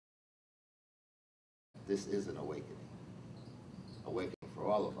this is an awakening for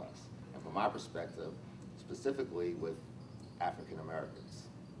all of us. And from my perspective, specifically with African Americans,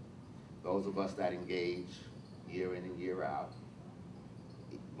 those of us that engage year in and year out,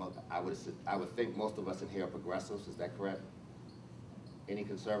 I would think most of us in here are progressives, is that correct? Any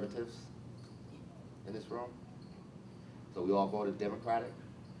conservatives in this room? So we all voted Democratic?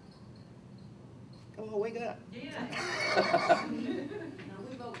 Come on, wake up. Yeah. No,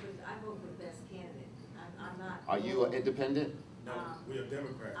 we vote for, I vote for the best candidate. I'm not. Are you an independent? No, we're a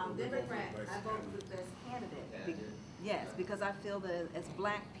Democrat. I'm Democrat. I vote for the best candidate. Yes, because I feel that as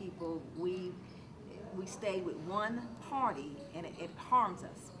black people, we stay with one party and it harms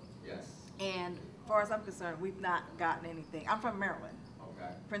us. Yes. And as far as I'm concerned, we've not gotten anything. I'm from Maryland.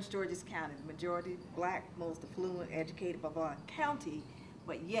 Okay. Prince George's County, the majority black, most affluent, educated, blah, blah, county,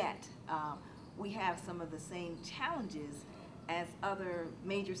 but yet we have some of the same challenges as other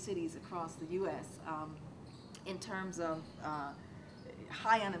major cities across the U.S. In terms of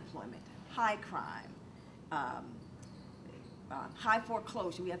high unemployment, high crime, high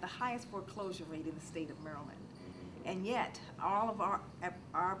foreclosure. We have the highest foreclosure rate in the state of Maryland. And yet, all of our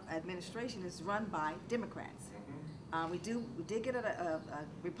administration is run by Democrats. We did get a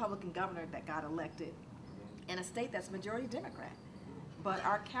Republican governor that got elected in a state that's majority Democrat. But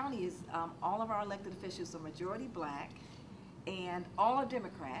our county is, all of our elected officials are majority black, and all are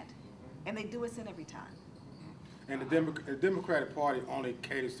Democrat, and they do us in every time. And the Democratic Party only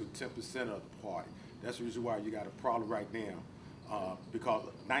caters to 10% of the party. That's the reason why you got a problem right now, because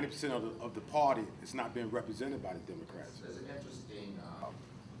 90% of the party is not being represented by the Democrats. There's an interesting,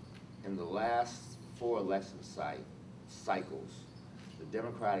 in the last 4 election cycles, the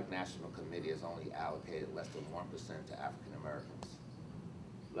Democratic National Committee has only allocated less than 1% to African Americans.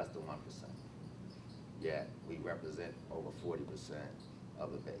 Less than 1%. Yet we represent over 40%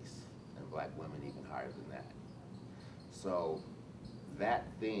 of the base, and black women even higher than that. So that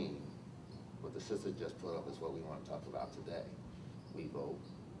theme, what the sister just put up, is what we want to talk about today. We vote,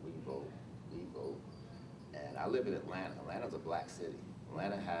 we vote, we vote. And I live in Atlanta. Atlanta's a black city.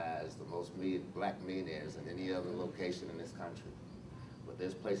 Atlanta has the most black millionaires than any other location in this country. But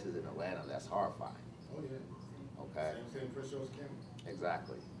there's places in Atlanta that's horrifying. Oh yeah. Okay. Same for Prince George County.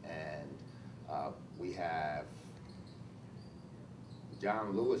 Exactly. And we have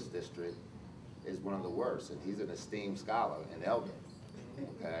John Lewis District is one of the worst, and he's an esteemed scholar and elder.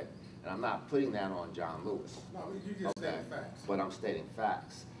 Okay. And I'm not putting that on John Lewis. No, you just stating facts. But I'm stating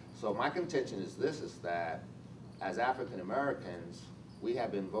facts. So my contention is this, is that as African Americans, we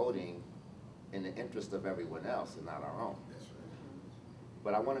have been voting in the interest of everyone else and not our own. That's right.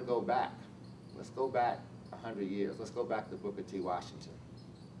 But I want to go back. Let's go back 100 years. Let's go back to Booker T. Washington.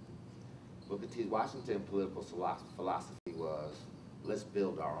 Booker T. Washington's political philosophy was, let's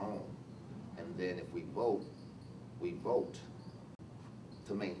build our own. And then if we vote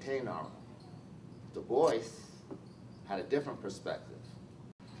to maintain our own. Du Bois had a different perspective.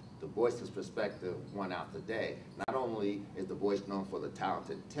 Du Bois's perspective won out the day. Not only is Du Bois known for the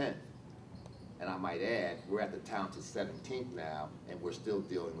talented 10th, and I might add, we're at the talented 17th now, and we're still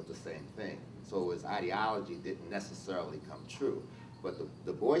dealing with the same thing. So his ideology didn't necessarily come true. But the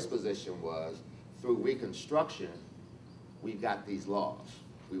Du Bois position was, through Reconstruction, we got these laws.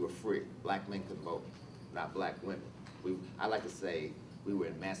 We were free. Black men could vote, not black women. I like to say we were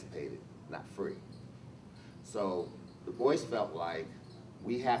emancipated, not free. So Du Bois felt like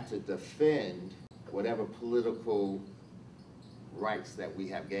we have to defend whatever political rights that we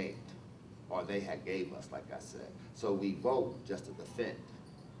have gained, or they had gave us, like I said. So we vote just to defend.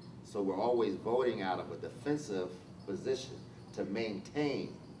 So we're always voting out of a defensive position to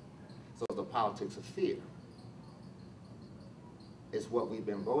maintain. So the politics of fear is what we've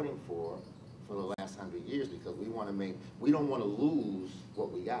been voting for the last 100 years, because we don't want to lose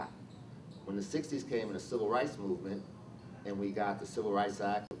what we got. When the 60s came in the Civil Rights Movement, and we got the Civil Rights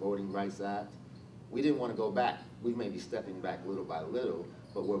Act, the Voting Rights Act, we didn't want to go back. We may be stepping back little by little,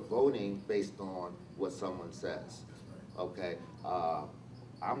 but we're voting based on what someone says. Okay,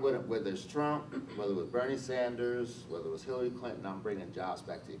 whether it's Trump, whether it was Bernie Sanders, whether it was Hillary Clinton, I'm bringing jobs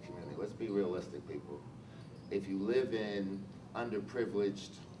back to your community. Let's be realistic, people. If you live in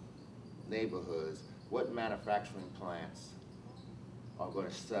underprivileged neighborhoods, what manufacturing plants are going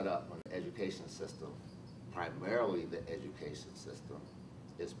to set up when the education system, primarily the education system,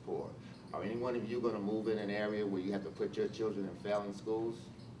 is poor? Are any one of you going to move in an area where you have to put your children in failing schools?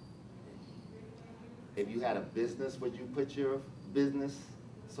 If you had a business, would you put your business?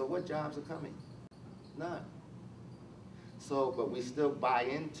 So what jobs are coming? None. So, but we still buy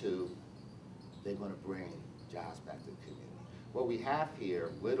into, they're going to bring jobs back to the community. What we have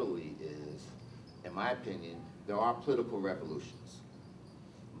here literally is in my opinion, there are political revolutions,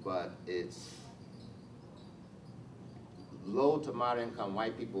 but it's low to moderate income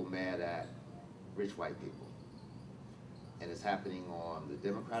white people mad at rich white people. And it's happening on the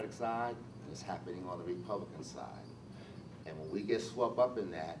Democratic side, and it's happening on the Republican side. And when we get swept up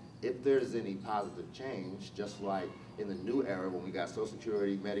in that, if there's any positive change, just like in the new era when we got Social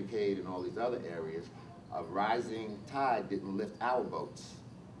Security, Medicaid, and all these other areas, a rising tide didn't lift our boats.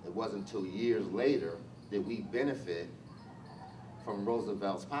 It wasn't until years later that we benefit from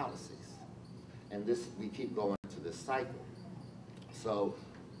Roosevelt's policies. And this, we keep going into this cycle. So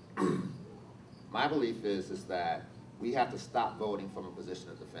my belief is that we have to stop voting from a position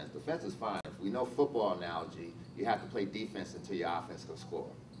of defense. Defense is fine. If we know football analogy, you have to play defense until your offense can score.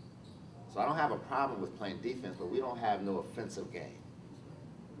 So I don't have a problem with playing defense, but we don't have no offensive game.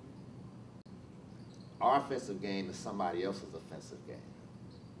 Our offensive game is somebody else's offensive game.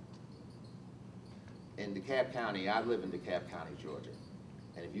 In DeKalb County, I live in DeKalb County, Georgia.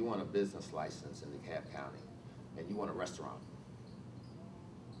 And if you want a business license in DeKalb County and you want a restaurant,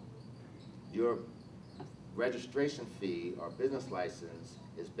 your registration fee or business license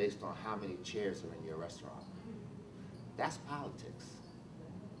is based on how many chairs are in your restaurant. That's politics.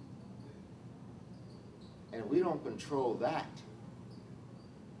 And if we don't control that,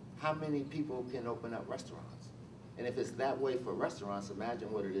 how many people can open up restaurants? And if it's that way for restaurants,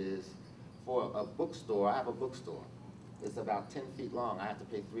 imagine what it is for a bookstore. I have a bookstore. It's about 10 feet long. I have to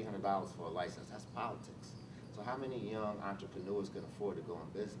pay $300 for a license. That's politics. So how many young entrepreneurs can afford to go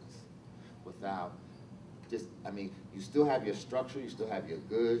in business without just, I mean, you still have your structure, you still have your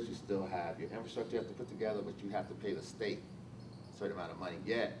goods, you still have your infrastructure you have to put together, but you have to pay the state a certain amount of money.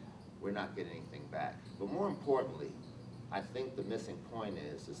 Yet, we're not getting anything back. But more importantly, I think the missing point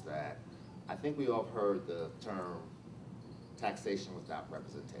is that I think we all heard the term taxation without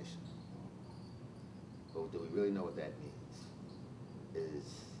representation. But do we really know what that means? Is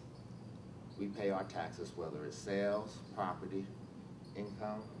we pay our taxes, whether it's sales, property,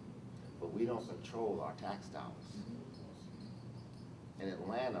 income, but we don't control our tax dollars. In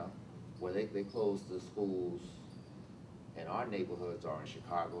Atlanta, where they closed the schools in our neighborhoods or in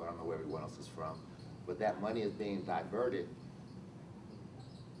Chicago, I don't know where everyone else is from, but that money is being diverted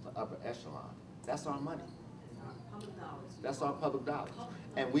to upper echelon. That's our money. That's our public dollars.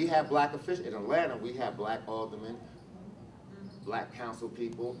 And we have black officials. In Atlanta, we have black aldermen, black council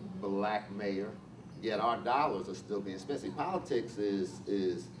people, black mayor, yet our dollars are still being spent. See, politics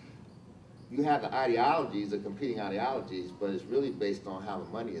is you have the ideologies, the competing ideologies, but it's really based on how the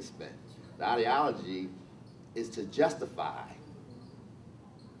money is spent. The ideology is to justify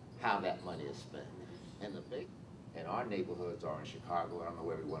how that money is spent. And in our neighborhoods or in Chicago, I don't know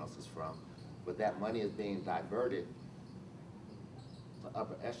where everyone else is from, but that money is being diverted to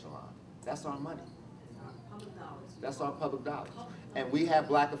upper echelon. That's our money. That's our public dollars. And we have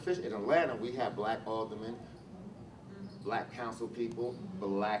black officials. In Atlanta, we have black aldermen, black council people,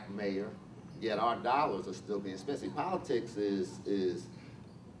 black mayor, yet our dollars are still being spent. See, politics is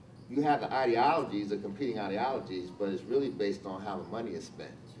you have the ideologies, the competing ideologies, but it's really based on how the money is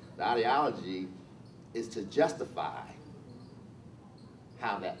spent. The ideology is to justify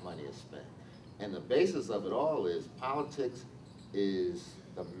how that money is spent. And the basis of it all is politics is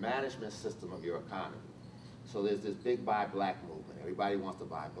the management system of your economy. So there's this big buy black movement. Everybody wants to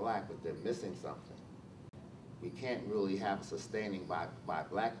buy black, but they're missing something. We can't really have a sustaining buy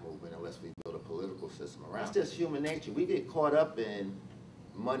black movement unless we build a political system around it. It's just human nature. We get caught up in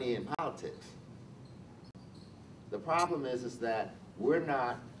money and politics. The problem is that we're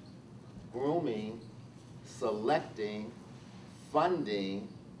not grooming, selecting, funding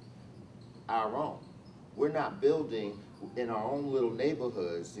our own. We're not building in our own little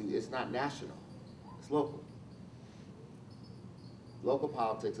neighborhoods. It's not national, it's local. Local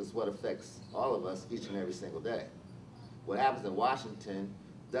politics is what affects all of us each and every single day. What happens in Washington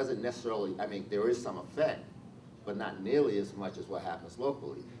doesn't necessarily, I mean, there is some effect, but not nearly as much as what happens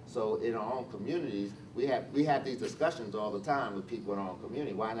locally. So in our own communities, we have these discussions all the time with people in our own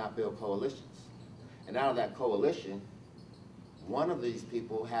community. Why not build coalitions? And out of that coalition, one of these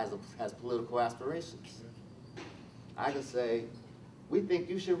people has political aspirations. I can say, we think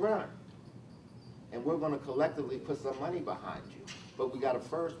you should run. And we're going to collectively put some money behind you. But we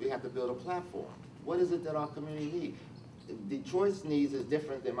have to build a platform. What is it that our community needs? Detroit's needs is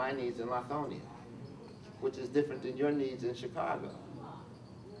different than my needs in Lithonia, which is different than your needs in Chicago.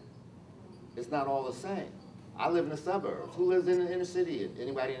 It's not all the same. I live in the suburbs. Who lives in the inner city?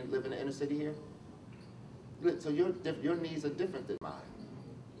 Anybody live in the inner city here? So your needs are different than mine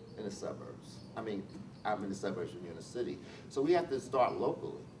in the suburbs. I mean, I'm in the suburbs from you in the city. So we have to start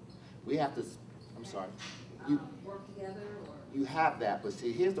locally. We have to, I I'm sorry. You, work together, or? you have that, but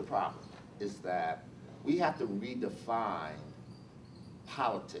see, here's the problem, is that we have to redefine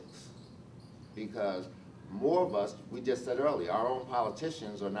politics. Because more of us, we just said earlier, our own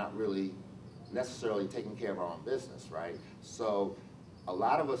politicians are not really necessarily taking care of our own business, right? So a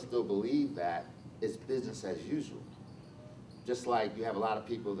lot of us still believe that it's business as usual. Just like you have a lot of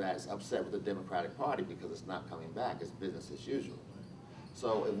people that's upset with the Democratic Party because it's not coming back, it's business as usual.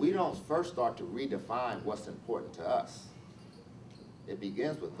 So if we don't first start to redefine what's important to us, it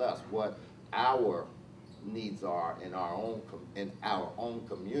begins with us, what our needs are in our own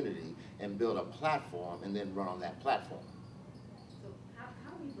community, and build a platform and then run on that platform. So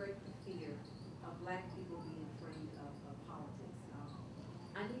how do we break the fear of Black people being afraid of politics?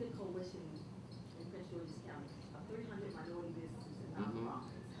 I need a coalition in Prince George's County of 300 minority businesses and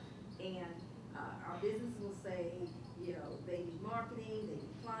nonprofits. And our business will say, you know, they need marketing, they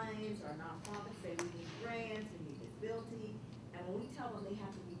need clients. Our nonprofits say we need grants, we need visibility. And when we tell them they have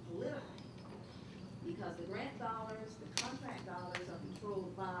to be political, because the grant dollars, the contract dollars are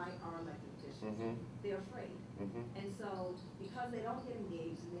controlled by our elected officials. They're afraid. And so because they don't get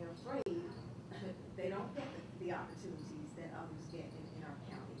engaged and they're afraid, they don't get the opportunities that others get in our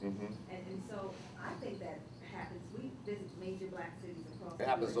county. And so I think that happens. We visit major Black cities across the It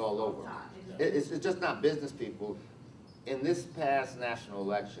happens all over. It's just not business people. In this past national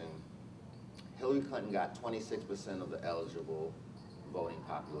election, Hillary Clinton got 26% of the eligible voting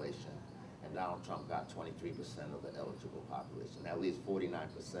population, and Donald Trump got 23% of the eligible population. That leaves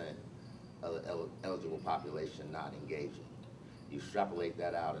 49% of the eligible population not engaging. You extrapolate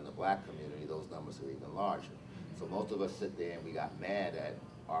that out in the Black community, those numbers are even larger. So most of us sit there and we got mad at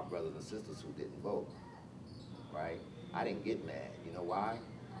our brothers and sisters who didn't vote, right? I didn't get mad. You know why?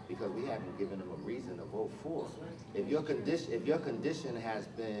 Because we haven't given them a reason to vote for. If your condition has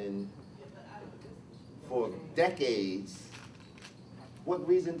been for decades, what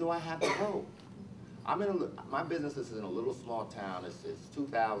reason do I have to vote? My business is in a little small town. It's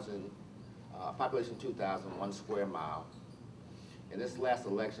 2,000, population 2,000, 1 square mile. In this last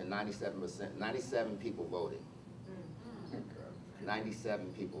election, 97 people voted.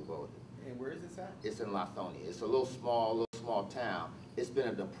 97 people voted. And where is this at? It's in Lithonia. It's a little small town. It's been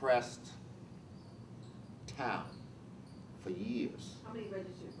a depressed town for years. How many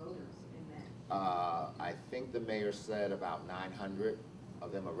registered voters in that? I think the mayor said about 900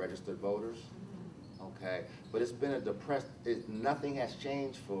 of them are registered voters. Okay, but it's been a depressed, nothing has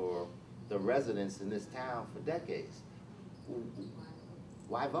changed for the residents in this town for decades.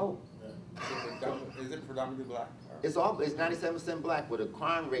 Why vote? Is it predominantly Black? It's 97% Black with a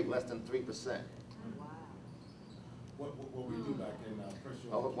crime rate less than 3%. What we do back in Prince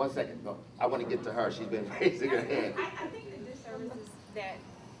George. Oh, 1 second, no, I want to get to her. She's been raising her hand. I think the disservice is that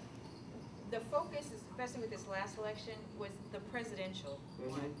the focus, especially with this last election, was the presidential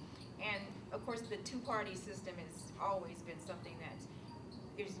one. And of course, the two-party system has always been something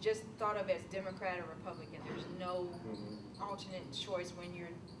that is just thought of as Democrat or Republican. There's no alternate choice when you're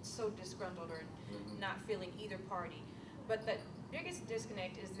so disgruntled or not feeling either party. But the biggest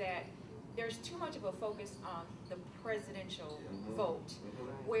disconnect is that there's too much of a focus on the presidential vote,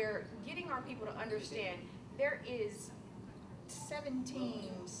 where getting our people to understand there is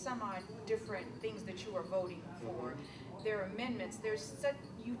 17 some odd different things that you are voting for. There are amendments.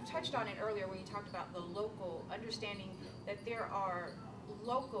 You touched on it earlier when you talked about the local, understanding that there are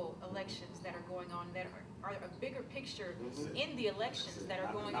local elections that are going on that are a bigger picture in the elections that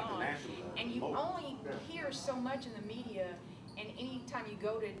are going on. And you only hear so much in the media, and anytime you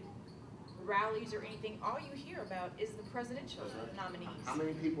go to rallies or anything, all you hear about is the presidential nominees. How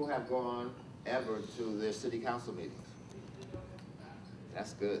many people have gone ever to their city council meetings?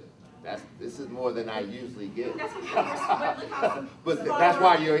 That's good. This is more than I usually get. But that's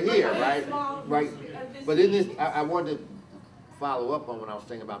why you're here, right? Right. But in this, I wanted to follow up on what I was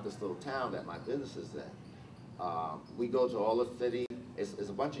saying about this little town that my business is in. We go to all the city. It's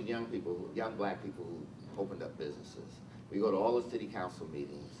a bunch of young people, young Black people who opened up businesses. We go to all the city council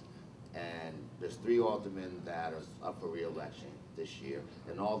meetings, and there's 3 aldermen that are up for re-election this year.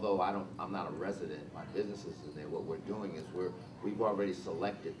 And although I'm not a resident, my business is in there. What we're doing is we've already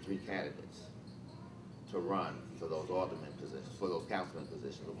selected 3 candidates to run for those alderman positions, for those councilman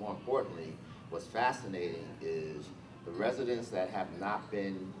positions. But more importantly, what's fascinating is the residents that have not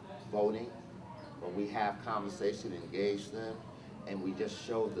been voting, when we have conversation, engage them, and we just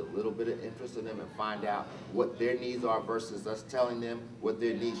show the little bit of interest in them and find out what their needs are versus us telling them what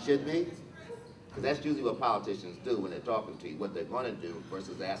their needs should be. Because that's usually what politicians do when they're talking to you, what they're going to do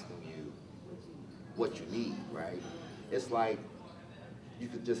versus asking you what you need, right? It's like you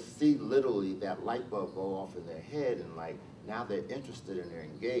could just see literally that light bulb go off in their head, and like, now they're interested and they're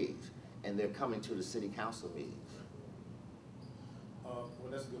engaged, and they're coming to the city council meetings. Well,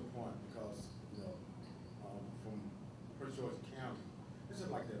 that's a good point, because, you know, from Prince George County, it's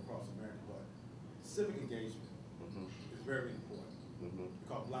just like that across America, but civic engagement is very important.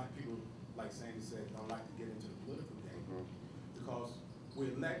 Because black people, like Sandy said, don't like to get into the political game, because we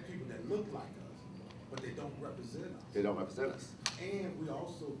elect people that look like us, but they don't represent us. They don't represent us. And we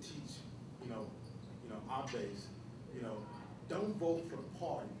also teach, our base, don't vote for the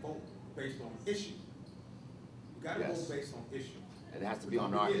party, vote based on issue. You gotta Yes. vote based on issue. And it has to be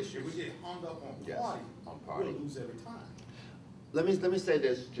on our issues. If we get hung up on Yes, party, on party. we'll lose every time. Let me say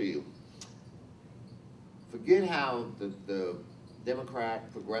this to you. Forget how the Democrat,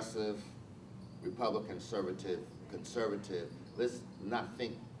 progressive, Republican, conservative, let's not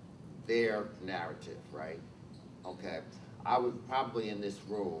think their narrative, right? Okay, I was probably in this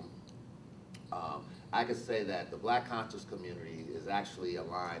room, I could say that the black conscious community is actually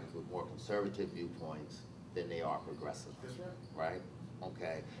aligned with more conservative viewpoints than they are progressive. That's right. Right?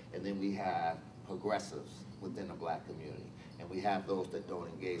 Okay, and then we have progressives within the black community, and we have those that don't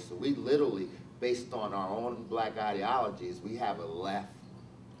engage. So we literally, based on our own black ideologies, we have a left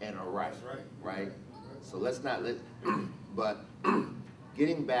and a right. That's right. Right? So let's not let, but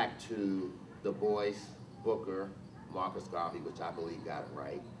getting back to Du Bois, Booker, Marcus Garvey, which I believe got it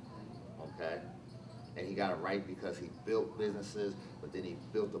right, okay? And he got it right because he built businesses, but then he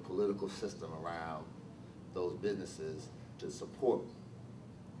built a political system around those businesses to support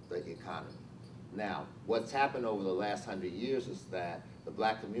the economy. Now, what's happened over the last 100 years is that the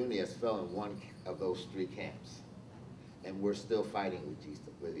black community has fell in one of those three camps, and we're still fighting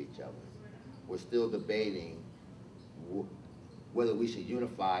with each other. We're still debating whether we should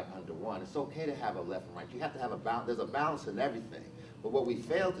unify under one. It's okay to have a left and right. You have to have a balance. There's a balance in everything. But what we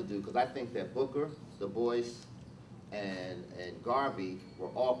failed to do, because I think that Booker, Du Bois, and Garvey were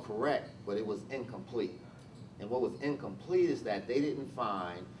all correct, but it was incomplete. And what was incomplete is that they didn't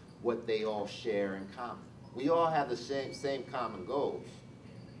find what they all share in common. We all have the same common goals,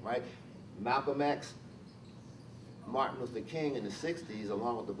 right? Malcolm X, Martin Luther King in the 60s,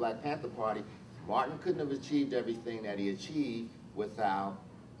 along with the Black Panther Party, Martin couldn't have achieved everything that he achieved without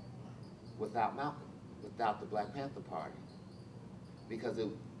Malcolm, without the Black Panther Party. Because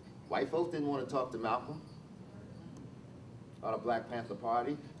white folks didn't want to talk to Malcolm or the Black Panther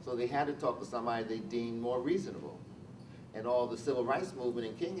Party, so they had to talk to somebody they deemed more reasonable. And all the civil rights movement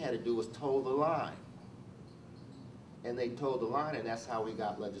and King had to do was toe the line. And they toed the line, and that's how we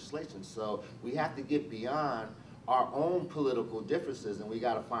got legislation. So we have to get beyond our own political differences, and we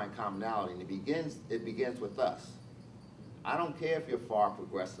got to find commonality. And it begins with us. I don't care if you're far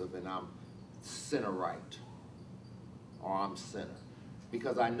progressive and I'm center right, or I'm center,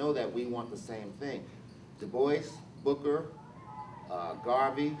 because I know that we want the same thing. Du Bois, Booker,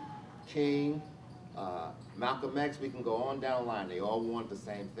 Garvey, King, Malcolm X, we can go on down the line. They all want the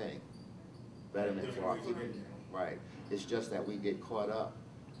same thing. Betterment for our community. Right. It's just that we get caught up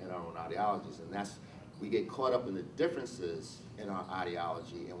in our own ideologies, and we get caught up in the differences in our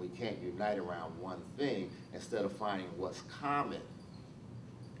ideology, and we can't unite around one thing instead of finding what's common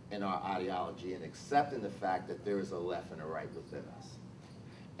in our ideology and accepting the fact that there is a left and a right within us.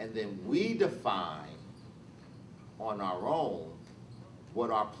 And then we define on our own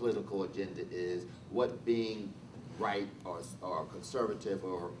what our political agenda is, what being right or conservative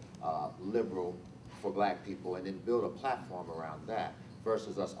or liberal for black people, and then build a platform around that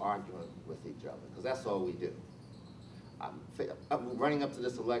versus us arguing with each other, because that's all we do. Running up to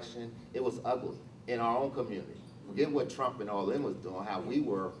this election, it was ugly in our own community. Forget what Trump and all them was doing, how we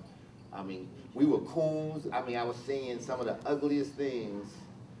were, we were coons. I was seeing some of the ugliest things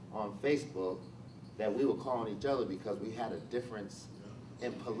on Facebook that we were calling each other because we had a difference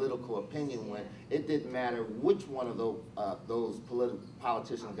in political opinion when it didn't matter which one of those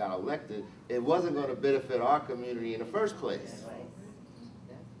politicians got elected, it wasn't going to benefit our community in the first place.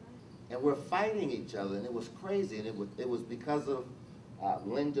 And we're fighting each other, and it was crazy, and it was because of,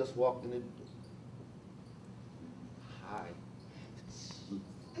 Lynn just walked in the, hi.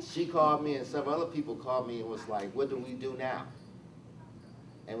 She called me and several other people called me and was like, what do we do now?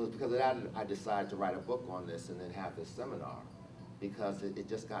 And it was because of that I decided to write a book on this and then have this seminar, because it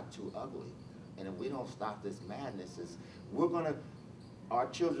just got too ugly. And if we don't stop this madness, our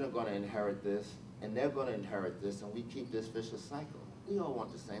children are gonna inherit this, and they're gonna inherit this, and we keep this vicious cycle. We all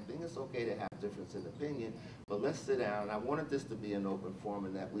want the same thing. It's okay to have difference in opinion, but let's sit down. And I wanted this to be an open forum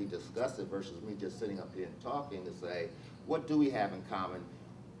and that we discuss it versus me just sitting up here and talking to say, what do we have in common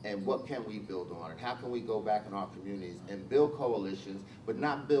and what can we build on, and how can we go back in our communities and build coalitions, but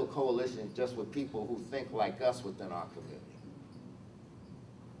not build coalitions just with people who think like us within our community.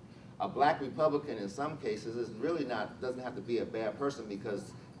 A black Republican in some cases is really doesn't have to be a bad person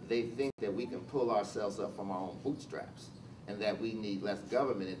because they think that we can pull ourselves up from our own bootstraps and that we need less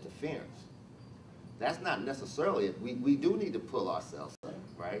government interference. That's not necessarily it. We do need to pull ourselves up,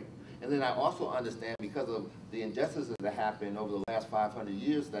 right? And then I also understand, because of the injustices that happened over the last 500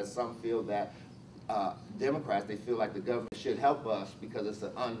 years, that some feel that Democrats, they feel like the government should help us because it's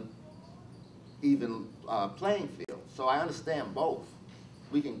an uneven playing field. So I understand both.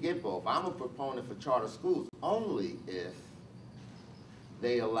 We can get both. I'm a proponent for charter schools only if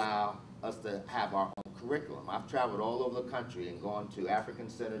they allow us to have our own curriculum. I've traveled all over the country and gone to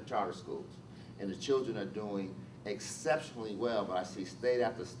African-centered charter schools, and the children are doing exceptionally well, but I see state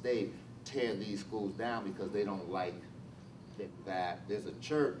after state tear these schools down because they don't like that. There's a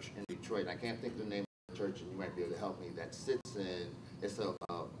church in Detroit, and I can't think of the name of the church, and you might be able to help me, that sits in, it's a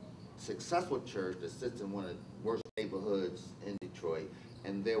successful church that sits in one of the worst neighborhoods in Detroit,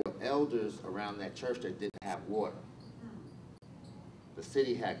 and there were elders around that church that didn't have water. The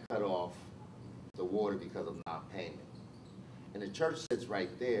city had cut off the water because of non-payment. And the church sits right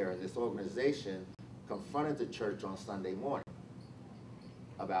there, and this organization confronted the church on Sunday morning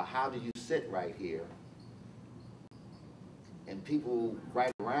about how do you sit right here and people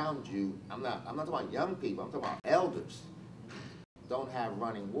right around you, I'm not talking about young people, I'm talking about elders, don't have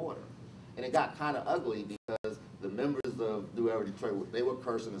running water. And it got kind of ugly because the members of New Era Detroit, they were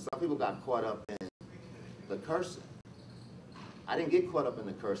cursing, and some people got caught up in the cursing. I didn't get caught up in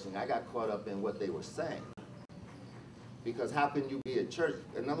the cursing, I got caught up in what they were saying. Because how can you be a church?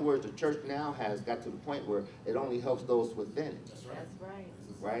 In other words, the church now has got to the point where it only helps those within it. That's right.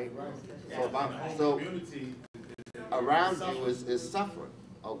 Right? Right. So, if I'm, so around you is suffering,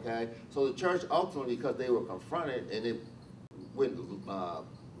 okay? So the church ultimately, because they were confronted and it went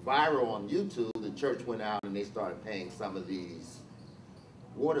viral on YouTube, the church went out and they started paying some of these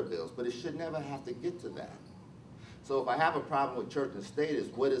water bills. But it should never have to get to that. So if I have a problem with church and state, is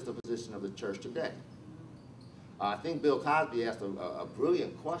what is the position of the church today? I think Bill Cosby asked a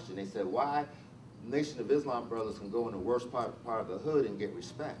brilliant question. They said, why Nation of Islam brothers can go in the worst part of the hood and get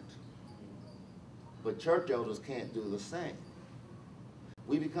respect, but church elders can't do the same.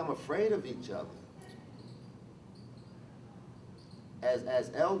 We become afraid of each other.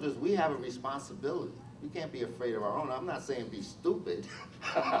 As elders, we have a responsibility. We can't be afraid of our own. I'm not saying be stupid.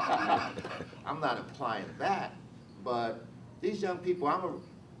 I'm not implying that. But these young people,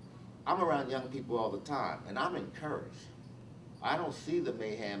 I'm around young people all the time, and I'm encouraged. I don't see the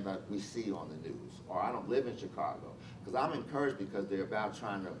mayhem that we see on the news, or I don't live in Chicago, because I'm encouraged because they're about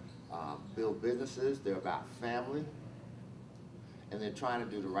trying to build businesses, they're about family, and they're trying to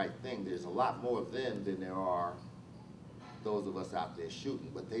do the right thing. There's a lot more of them than there are those of us out there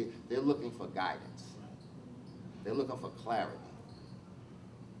shooting, but they're looking for guidance. They're looking for clarity.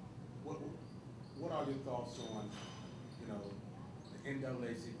 What are your thoughts on, the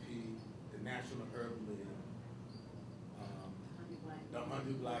NAACP, the National Urban League, the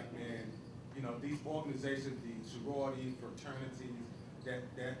 100 Black Men, these organizations, the sorority, fraternities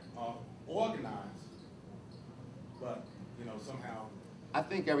that are organized, but somehow. I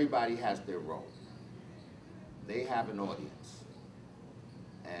think everybody has their role. They have an audience,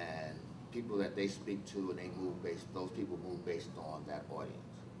 and people that they speak to, and those people move based on that audience.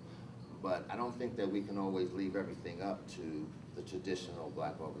 But I don't think that we can always leave everything up to the traditional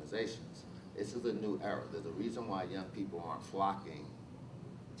black organizations. This is a new era. There's a reason why young people aren't flocking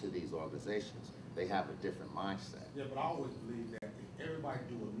to these organizations. They have a different mindset. Yeah, but I always believe that if everybody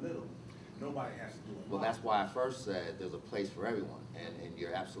do a little, nobody has to do a lot. Well, that's why I first said there's a place for everyone, and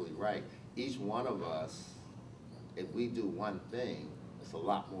you're absolutely right. Each one of us, if we do one thing, it's a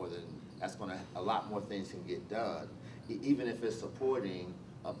lot more things can get done, even if it's supporting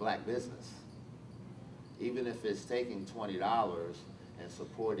a black business. Even if it's taking $20 and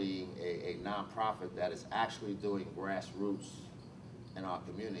supporting a nonprofit that is actually doing grassroots in our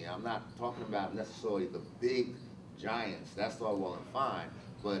community. I'm not talking about necessarily the big giants, that's all well and fine,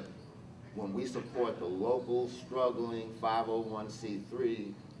 but when we support the local struggling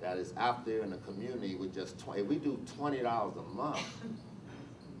 501c3 that is out there in the community with just if we do $20 a month,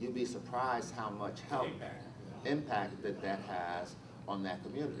 you'd be surprised how much help, impact that has on that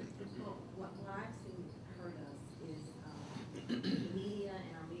community. Well, what I've seen hurt us is the media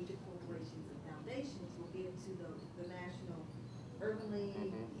and our major corporations and foundations will give to the National Urban League,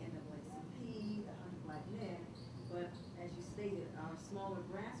 the NAACP, the 100 Black Men, but as you stated, our smaller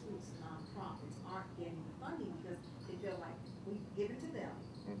grassroots nonprofits aren't getting the funding because they feel like we give it to them,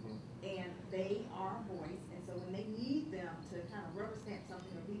 are a voice, and so when they need them to kind of rubber stamp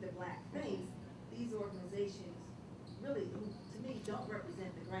something or be the black face, these organizations really, who to me don't represent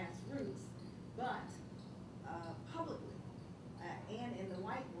the grassroots, but publicly and in the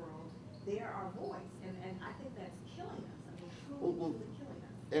white world, they are our voice, and I think that's killing us. I mean, truly killing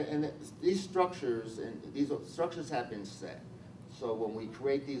us. And these structures have been set. So when we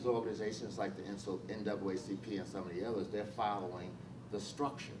create these organizations like the NAACP and some of the others, they're following the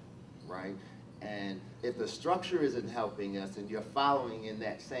structure, right? And if the structure isn't helping us and you're following in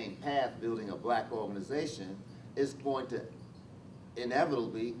that same path, building a black organization, it's going to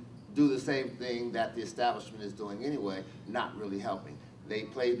inevitably do the same thing that the establishment is doing anyway, not really helping. They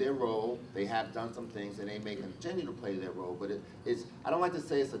played their role, they have done some things, and they may continue to play their role, but it's, I don't like to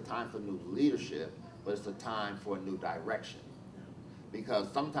say it's a time for new leadership, but it's a time for a new direction.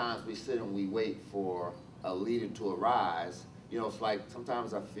 Because sometimes we sit and we wait for a leader to arise. You know, it's like,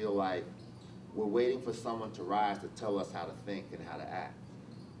 sometimes I feel like we're waiting for someone to rise to tell us how to think and how to act,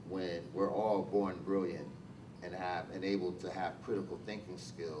 when we're all born brilliant and able to have critical thinking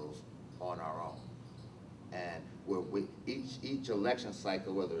skills on our own. And each election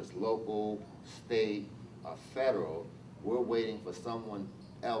cycle, whether it's local, state, or federal, we're waiting for someone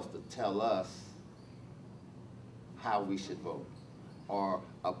else to tell us how we should vote. Or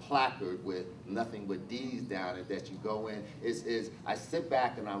a placard with nothing but D's down it that you go in. I sit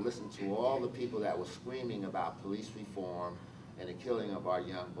back and I listen to all the people that were screaming about police reform and the killing of our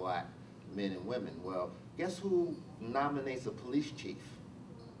young black men and women. Well, guess who nominates a police chief?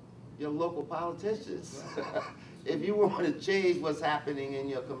 Your local politicians. If you want to change what's happening in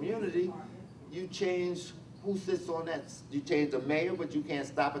your community, you change who sits on that. You change the mayor, but you can't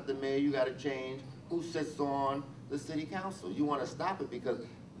stop at the mayor. You got to change who sits on the city council. You want to stop it because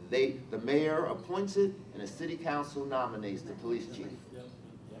the mayor appoints it and the city council nominates the police chief.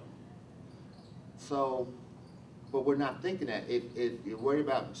 So, but we're not thinking that. If you're worried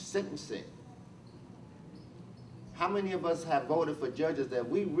about sentencing, how many of us have voted for judges that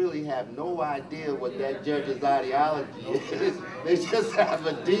we really have no idea what that judge's ideology is? They just have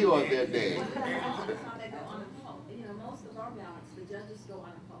a D on their name. You know, most of our ballots, the judges go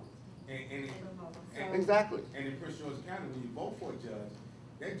unopposed. Exactly. And in Prince George's County, when you vote for a judge,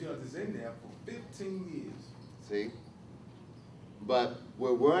 that judge is in there for 15 years. See? But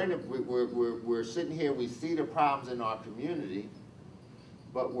we're sitting here, we see the problems in our community,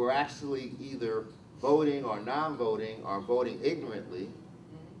 but we're actually either voting or non-voting or voting ignorantly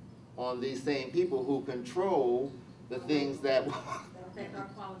on these same people who control the things that affect our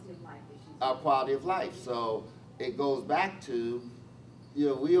quality of life issues. Our quality of life. So it goes back to, you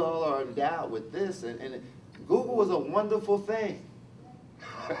know, we all are endowed with this, and Google is a wonderful thing.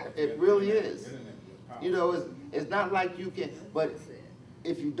 It really is. You know, it's not like you can, but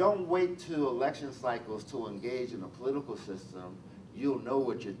if you don't wait to election cycles to engage in the political system, you'll know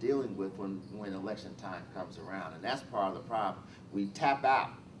what you're dealing with when election time comes around. And that's part of the problem. We tap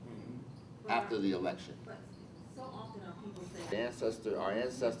out after the election. But so often our people say, Our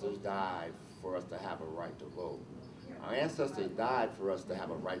ancestors died for us to have a right to vote. Our ancestors died for us to have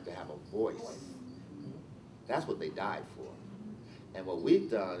a right to have a voice. That's what they died for. And what we've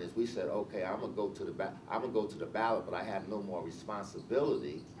done is we said, okay, I'm gonna go to the ballot, but I have no more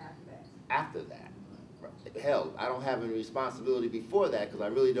responsibility after that. Hell, I don't have any responsibility before that because I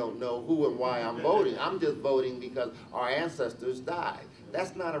really don't know who and why I'm voting. I'm just voting because our ancestors died.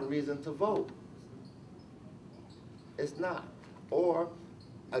 That's not a reason to vote. It's not. Or,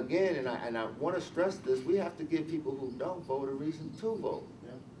 again, and I want to stress this, we have to give people who don't vote a reason to vote.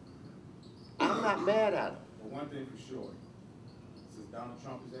 I'm not mad at them. Well, one thing for sure, since Donald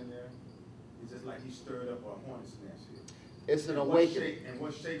Trump is in there, it's just like he stirred up a hornet's nest here. It's an awakening. And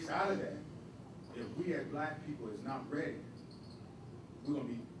what shakes out of that, if we as black people is not ready, we're going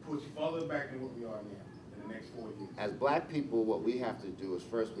to be pushed further back than what we are now in the next 4 years. As black people, what we have to do is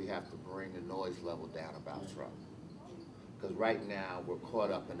first we have to bring the noise level down about Trump. Because right now we're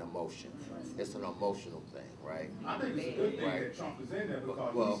caught up in emotion. It's an emotional thing, right? I think it's a good thing that Trump is in there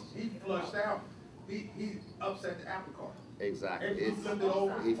because he flushed out, he upset the apple cart. Exactly. And he flipped it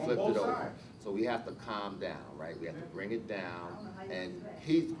over He flipped on it both over. sides. So we have to calm down, right? We have to bring it down. And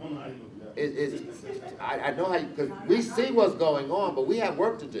I know how, because we see what's going on, but we have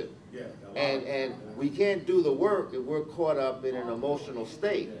work to do. Yeah, and we can't do the work if we're caught up in an emotional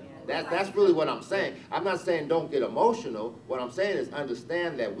state. That's really what I'm saying. I'm not saying don't get emotional. What I'm saying is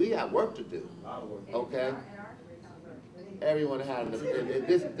understand that we have work to do. Okay? everyone had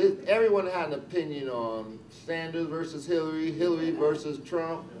everyone had an opinion on Sanders versus Hillary, Hillary versus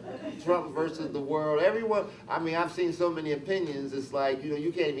Trump, Trump versus the world. Everyone, I mean, I've seen so many opinions, it's like, you know,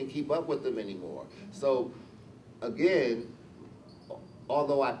 you can't even keep up with them anymore. So, again,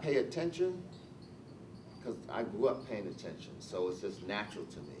 although I pay attention, because I grew up paying attention, so it's just natural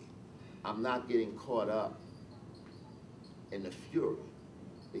to me, I'm not getting caught up in the fury.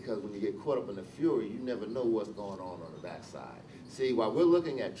 Because when you get caught up in the fury, you never know what's going on the backside. See, while we're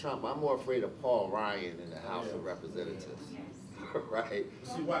looking at Trump, I'm more afraid of Paul Ryan in the House of Representatives, right?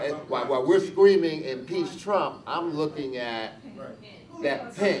 While we're screaming impeach Trump, I'm looking at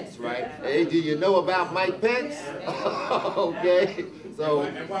that Pence, right? Hey, do you know about Mike Pence? Okay, so.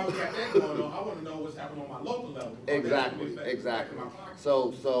 And while we got that going on, I want to know what's happening on my local level. Exactly, exactly.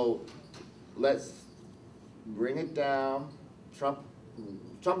 So let's bring it down.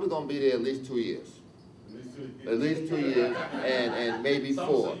 Trump is going to be there at least 2 years. At least 2 years, and maybe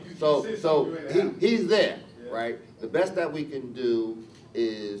 4. So he's there, right? The best that we can do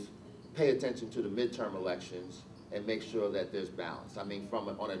is pay attention to the midterm elections and make sure that there's balance. I mean,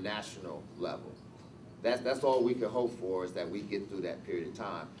 on a national level. That's all we can hope for, is that we get through that period of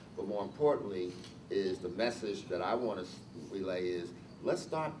time. But more importantly is the message that I want to relay is, let's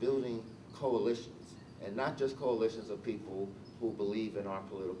start building coalitions, and not just coalitions of people who believe in our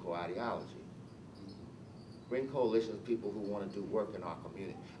political ideology. Bring coalitions of people who want to do work in our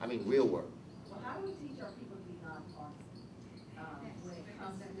community. I mean, real work. Well, how do we teach our people to be nonpartisan when it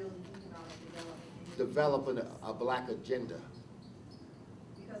comes to building economic development? Developing a black agenda.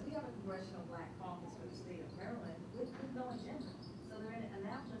 Because we have a congressional black caucus for the state of Maryland with no agenda. So they're in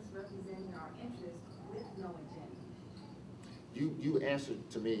Annapolis representing our interests with no agenda. You answered,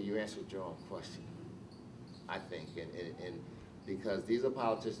 to me, you answered your own question, I think, and because these are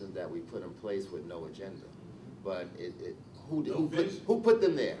politicians that we put in place with no agenda. But who put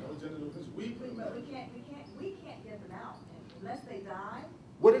them there? But we can't get them out unless they die.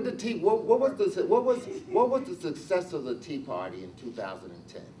 What did what was the success of the Tea Party in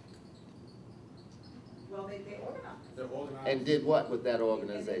 2010? Well, they organized. They're organized. And did what with that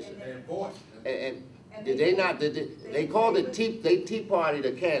organization? They enforced. And did they not? They called it Tea Party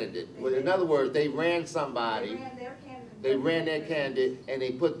the candidate. Well, in other words, they ran somebody. They ran their candidate, and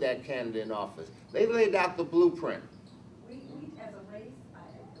they put that candidate in office. They laid out the blueprint. We as a race,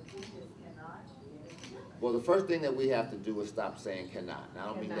 we just cannot get it together. Well, the first thing that we have to do is stop saying cannot. And I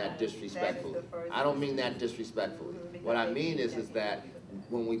don't mean that disrespectfully. I don't mean that disrespectfully. What I mean is that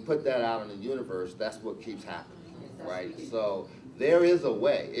when we put that out in the universe, that's what keeps happening, right? So there is a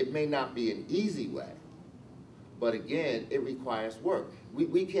way. It may not be an easy way, but again, it requires work.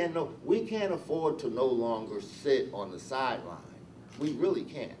 We can't afford to no longer sit on the sideline. We really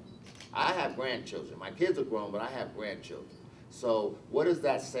can't. I have grandchildren. My kids are grown, but I have grandchildren. So what is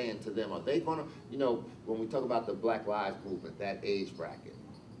that saying to them? Are they going to, you know, when we talk about the Black Lives Movement, that age bracket,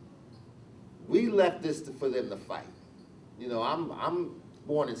 we left this for them to fight. You know, I'm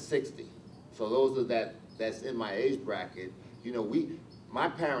born in '60, so those that's in my age bracket. You know, my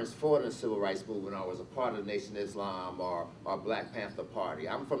parents fought in the civil rights movement, or was a part of the Nation of Islam or Black Panther Party.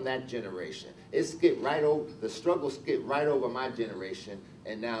 I'm from that generation. It skipped right over, the struggle skipped right over my generation,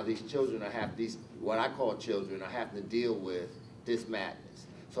 and now these children what I call children, are having to deal with this madness.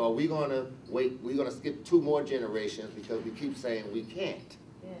 So are we gonna wait, we're gonna skip 2 more generations because we keep saying we can't?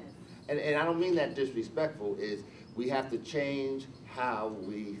 Yes. And I don't mean that disrespectful, is we have to change how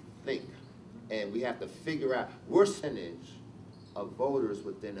we think. And we have to figure out, we're percentage of voters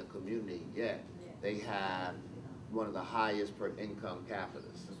within a community, yet they have one of the highest per income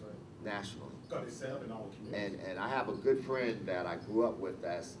capitas nationally. Because they set up in our community. And I have a good friend that I grew up with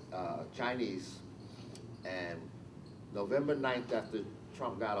that's Chinese, and November 9th, after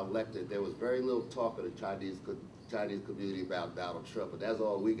Trump got elected, there was very little talk of the Chinese community about Donald Trump, but that's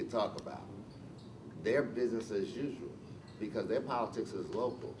all we could talk about. Their business as usual, because their politics is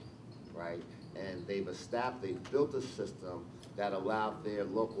local, right? And they've built a system that allowed their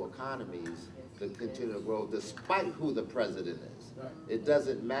local economies to continue to grow despite who the president is. It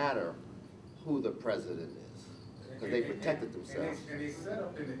doesn't matter who the president is, because they protected themselves. And they set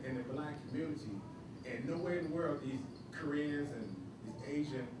up in the black community, and nowhere in the world these Koreans and these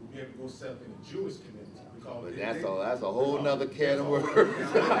Asians will be able to go set up in the Jewish community. But that's a whole nother can of worms.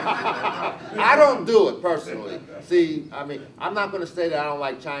 I don't do it personally. See, I mean, I'm not going to say that I don't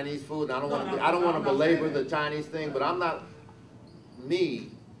like Chinese food, and I don't want to belabor the Chinese thing, but I'm not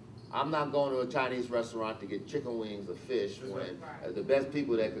going to a Chinese restaurant to get chicken wings or fish when the best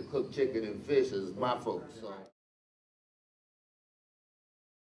people that could cook chicken and fish is my folks. So.